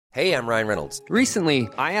Hey, I'm Ryan Reynolds. Recently,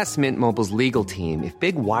 I asked Mint Mobile's legal team if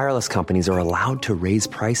big wireless companies are allowed to raise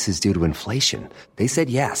prices due to inflation. They said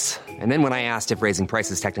yes. And then when I asked if raising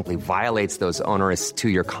prices technically violates those onerous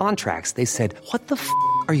two-year contracts, they said, "What the f***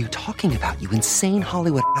 are you talking about, you insane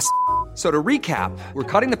Hollywood ass?" So to recap, we're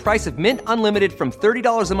cutting the price of Mint Unlimited from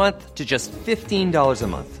 $30 a month to just $15 a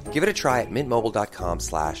month. Give it a try at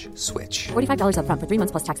mintmobile.com/switch. $45 up front for 3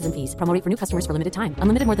 months plus taxes and fees. Promo rate for new customers for limited time.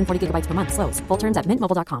 Unlimited more than 40 gigabytes per month. Slows full terms at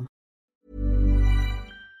mintmobile.com.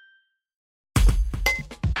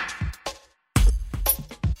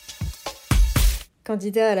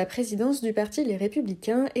 Candidat à la présidence du parti Les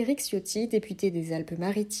Républicains, Éric Ciotti, député des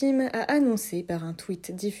Alpes-Maritimes, a annoncé par un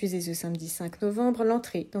tweet diffusé ce samedi 5 novembre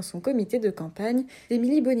l'entrée dans son comité de campagne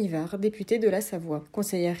d'Émilie Bonivard, députée de la Savoie.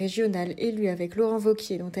 Conseillère régionale élue avec Laurent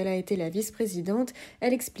Wauquiez, dont elle a été la vice-présidente,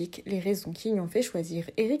 elle explique les raisons qui lui ont fait choisir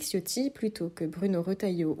Éric Ciotti plutôt que Bruno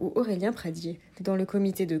Retailleau ou Aurélien Pradié. Dans le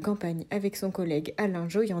comité de campagne avec son collègue Alain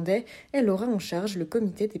Joyandet, elle aura en charge le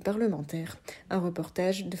comité des parlementaires. Un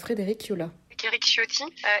reportage de Frédéric Yola. Éric Ciotti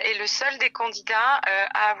est le seul des candidats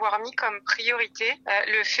à avoir mis comme priorité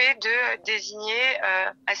le fait de désigner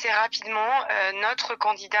assez rapidement notre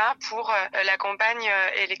candidat pour la campagne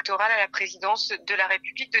électorale à la présidence de la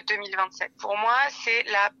République de 2027. Pour moi, c'est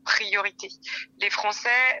la priorité. Les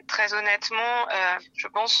Français, très honnêtement, je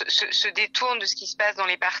pense, se détournent de ce qui se passe dans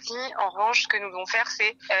les partis. En revanche, ce que nous devons faire,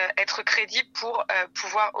 c'est être crédibles pour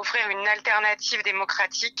pouvoir offrir une alternative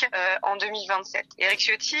démocratique en 2027. Éric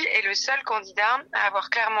Ciotti est le seul candidat à avoir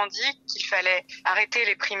clairement dit qu'il fallait arrêter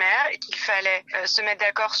les primaires et qu'il fallait se mettre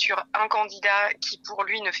d'accord sur un candidat qui pour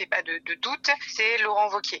lui ne fait pas de doute, c'est Laurent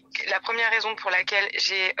Wauquiez. La première raison pour laquelle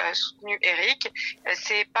j'ai soutenu Éric,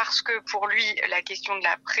 c'est parce que pour lui la question de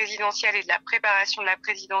la présidentielle et de la préparation de la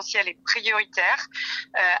présidentielle est prioritaire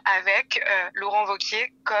avec Laurent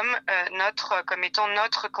Wauquiez comme étant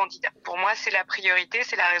notre candidat. Pour moi, c'est la priorité,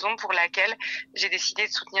 c'est la raison pour laquelle j'ai décidé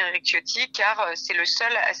de soutenir Éric Ciotti car c'est le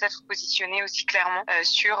seul à s'être positionné aussi clairement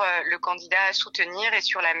sur le candidat à soutenir et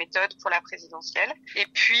sur la méthode pour la présidentielle. Et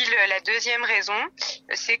puis la deuxième raison,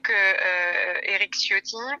 c'est que Éric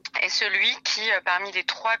Ciotti est celui qui, parmi les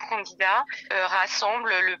trois candidats,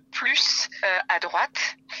 rassemble le plus à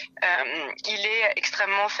droite. Il est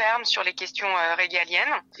extrêmement ferme sur les questions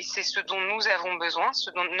régaliennes et c'est ce dont nous avons besoin, ce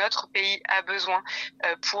dont notre pays a besoin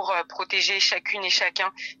pour protéger chacune et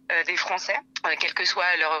chacun des Français, quelle que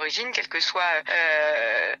soit leur origine, quel que soit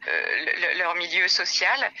leur milieu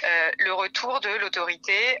social, le retour de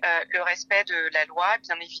l'autorité, le respect de la loi,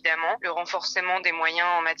 bien évidemment, le renforcement des moyens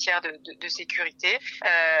en matière de sécurité,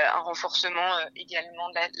 un renforcement également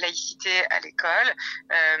de la laïcité à l'école.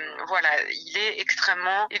 Voilà, il est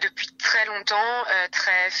extrêmement et depuis très longtemps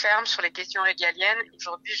très ferme sur les questions régaliennes.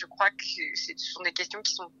 Aujourd'hui, je crois que ce sont des questions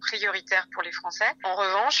qui sont prioritaires pour les Français. En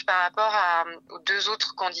revanche, par rapport aux deux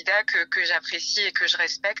autres candidats que j'apprécie et que je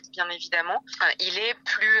respecte, bien évidemment, il est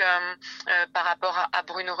plus par rapport à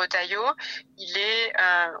Bruno Retailleau,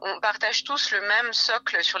 on partage tous le même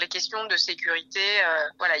socle sur les questions de sécurité.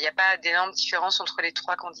 Voilà, il n'y a pas d'énorme différence entre les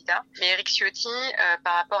trois candidats. Mais Éric Ciotti,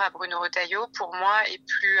 par rapport à Bruno Retailleau, pour moi,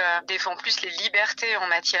 défend plus les libertés en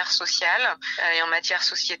matière sociale et en matière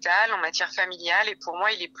sociétale, en matière familiale. Et pour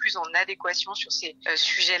moi, il est plus en adéquation sur ces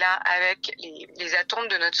sujets-là avec les attentes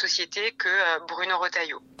de notre société que Bruno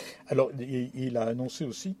Retailleau. Alors, il a annoncé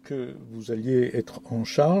aussi que vous alliez être en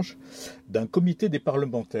charge d'un comité des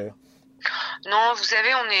parlementaires. Non, vous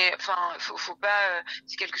savez, faut pas.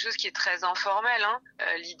 C'est quelque chose qui est très informel.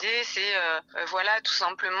 L'idée, c'est tout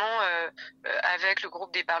simplement avec le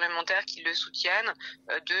groupe des parlementaires qui le soutiennent,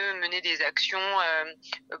 de mener des actions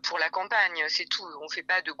pour la campagne. C'est tout. On fait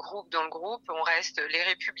pas de groupe dans le groupe. On reste les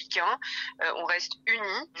Républicains. On reste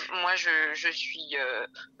unis. Moi, je suis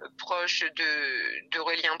proche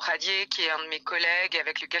d'Aurélien Pradié, qui est un de mes collègues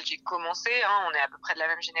avec lequel j'ai commencé. On est à peu près de la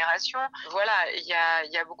même génération. Voilà, il y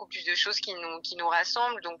a beaucoup plus de choses qui nous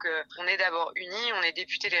rassemblent. Donc on est d'abord unis, on est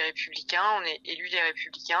députés les Républicains, on est élus les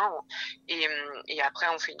Républicains et après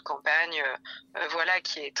on fait une campagne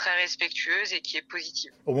qui est très respectueuse et qui est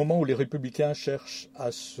positive. Au moment où les Républicains cherchent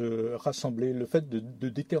à se rassembler, le fait de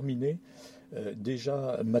déterminer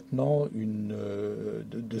déjà maintenant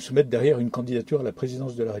de se mettre derrière une candidature à la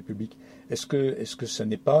présidence de la République, est-ce que ça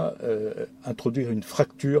n'est pas introduire une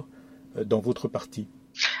fracture dans votre parti ?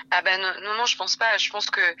 Non, je pense pas. Je pense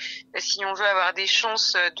que si on veut avoir des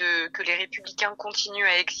chances que les Républicains continuent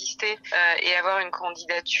à exister et avoir une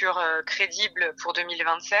candidature crédible pour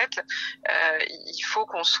 2027, il faut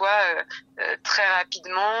qu'on soit très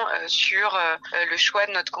rapidement sur le choix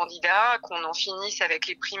de notre candidat, qu'on en finisse avec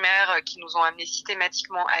les primaires qui nous ont amenés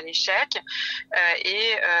systématiquement à l'échec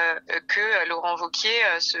et que Laurent Wauquiez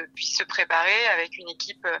puisse se préparer avec une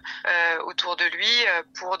équipe autour de lui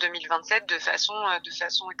pour 2027 de façon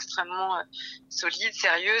extrêmement solide,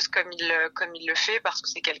 sérieuse, comme il le fait, parce que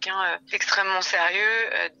c'est quelqu'un d'extrêmement sérieux,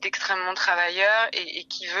 d'extrêmement travailleur et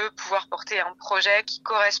qui veut pouvoir porter un projet qui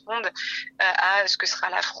corresponde à ce que sera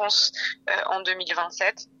la France en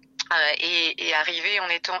 2027. Et arriver en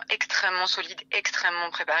étant extrêmement solide, extrêmement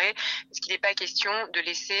préparé, parce qu'il n'est pas question de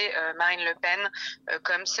laisser Marine Le Pen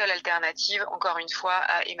comme seule alternative, encore une fois,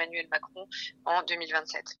 à Emmanuel Macron en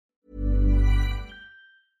 2027.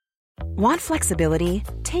 Want flexibility?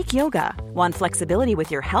 Take yoga. Want flexibility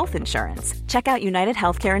with your health insurance? Check out United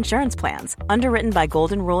Healthcare Insurance Plans. Underwritten by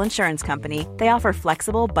Golden Rule Insurance Company, they offer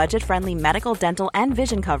flexible, budget-friendly medical, dental, and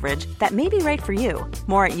vision coverage that may be right for you.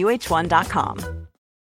 More at uh1.com.